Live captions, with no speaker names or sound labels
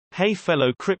Hey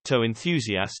fellow crypto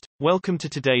enthusiast, welcome to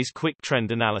today's quick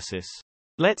trend analysis.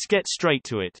 Let's get straight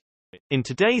to it. In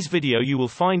today's video you will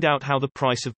find out how the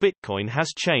price of Bitcoin has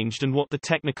changed and what the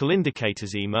technical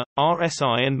indicators EMA,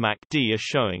 RSI and MACD are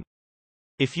showing.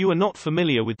 If you are not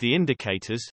familiar with the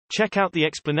indicators, check out the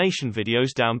explanation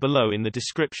videos down below in the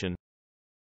description.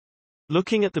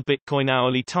 Looking at the Bitcoin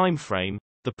hourly time frame,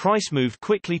 the price moved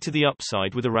quickly to the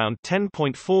upside with around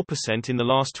 10.4% in the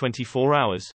last 24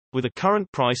 hours, with a current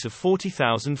price of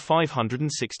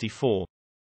 $40,564.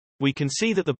 We can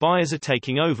see that the buyers are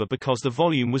taking over because the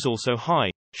volume was also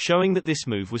high, showing that this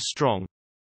move was strong.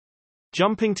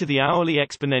 Jumping to the hourly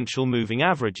exponential moving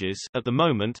averages, at the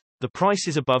moment, the price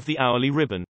is above the hourly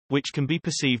ribbon, which can be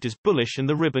perceived as bullish and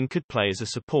the ribbon could play as a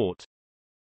support.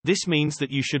 This means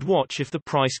that you should watch if the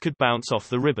price could bounce off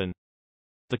the ribbon.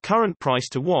 The current price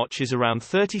to watch is around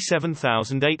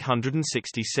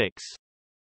 37,866.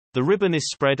 The ribbon is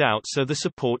spread out so the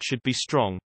support should be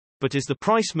strong. But as the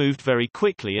price moved very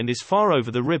quickly and is far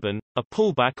over the ribbon, a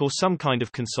pullback or some kind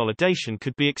of consolidation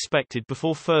could be expected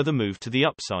before further move to the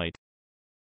upside.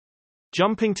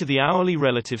 Jumping to the hourly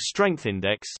relative strength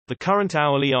index, the current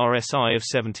hourly RSI of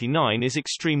 79 is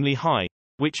extremely high,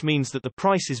 which means that the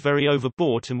price is very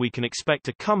overbought and we can expect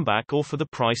a comeback or for the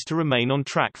price to remain on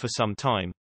track for some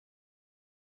time.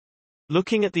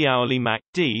 Looking at the hourly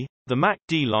MACD, the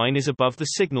MACD line is above the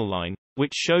signal line,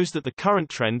 which shows that the current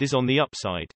trend is on the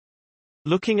upside.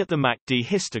 Looking at the MACD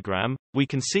histogram, we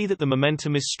can see that the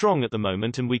momentum is strong at the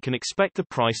moment and we can expect the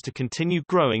price to continue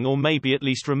growing or maybe at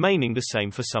least remaining the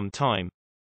same for some time.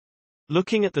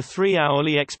 Looking at the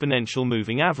 3-hourly exponential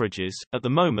moving averages, at the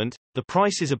moment, the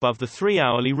price is above the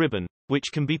 3-hourly ribbon,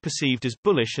 which can be perceived as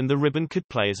bullish and the ribbon could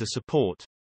play as a support.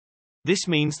 This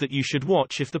means that you should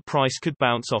watch if the price could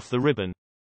bounce off the ribbon.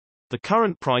 The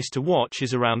current price to watch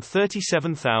is around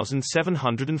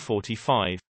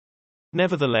 37,745.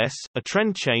 Nevertheless, a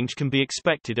trend change can be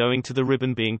expected owing to the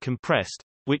ribbon being compressed,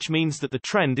 which means that the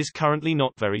trend is currently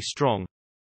not very strong.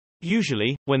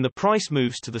 Usually, when the price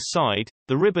moves to the side,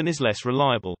 the ribbon is less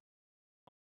reliable.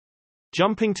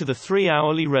 Jumping to the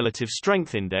 3-hourly relative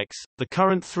strength index, the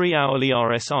current 3-hourly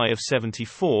RSI of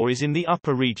 74 is in the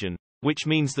upper region, which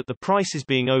means that the price is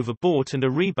being overbought and a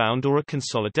rebound or a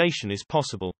consolidation is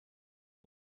possible.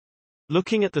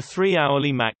 Looking at the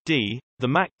 3-hourly MACD, the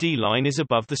MACD line is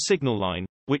above the signal line,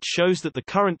 which shows that the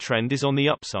current trend is on the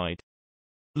upside.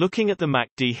 Looking at the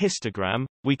MACD histogram,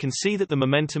 we can see that the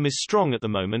momentum is strong at the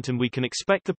moment and we can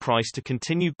expect the price to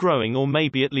continue growing or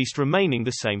maybe at least remaining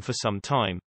the same for some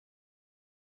time.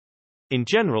 In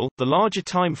general, the larger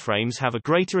time frames have a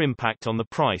greater impact on the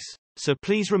price, so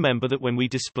please remember that when we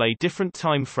display different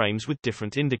time frames with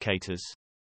different indicators.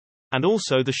 And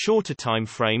also the shorter time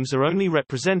frames are only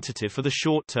representative for the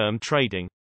short-term trading.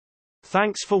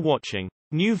 Thanks for watching.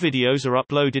 New videos are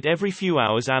uploaded every few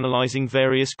hours analyzing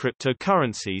various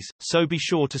cryptocurrencies, so be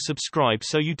sure to subscribe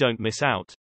so you don't miss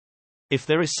out. If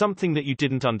there is something that you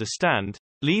didn't understand,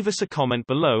 leave us a comment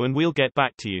below and we'll get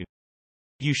back to you.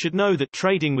 You should know that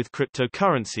trading with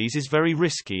cryptocurrencies is very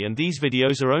risky and these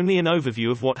videos are only an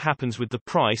overview of what happens with the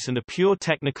price and a pure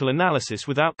technical analysis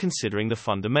without considering the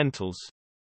fundamentals.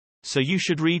 So you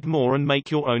should read more and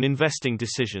make your own investing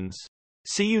decisions.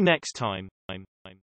 See you next time.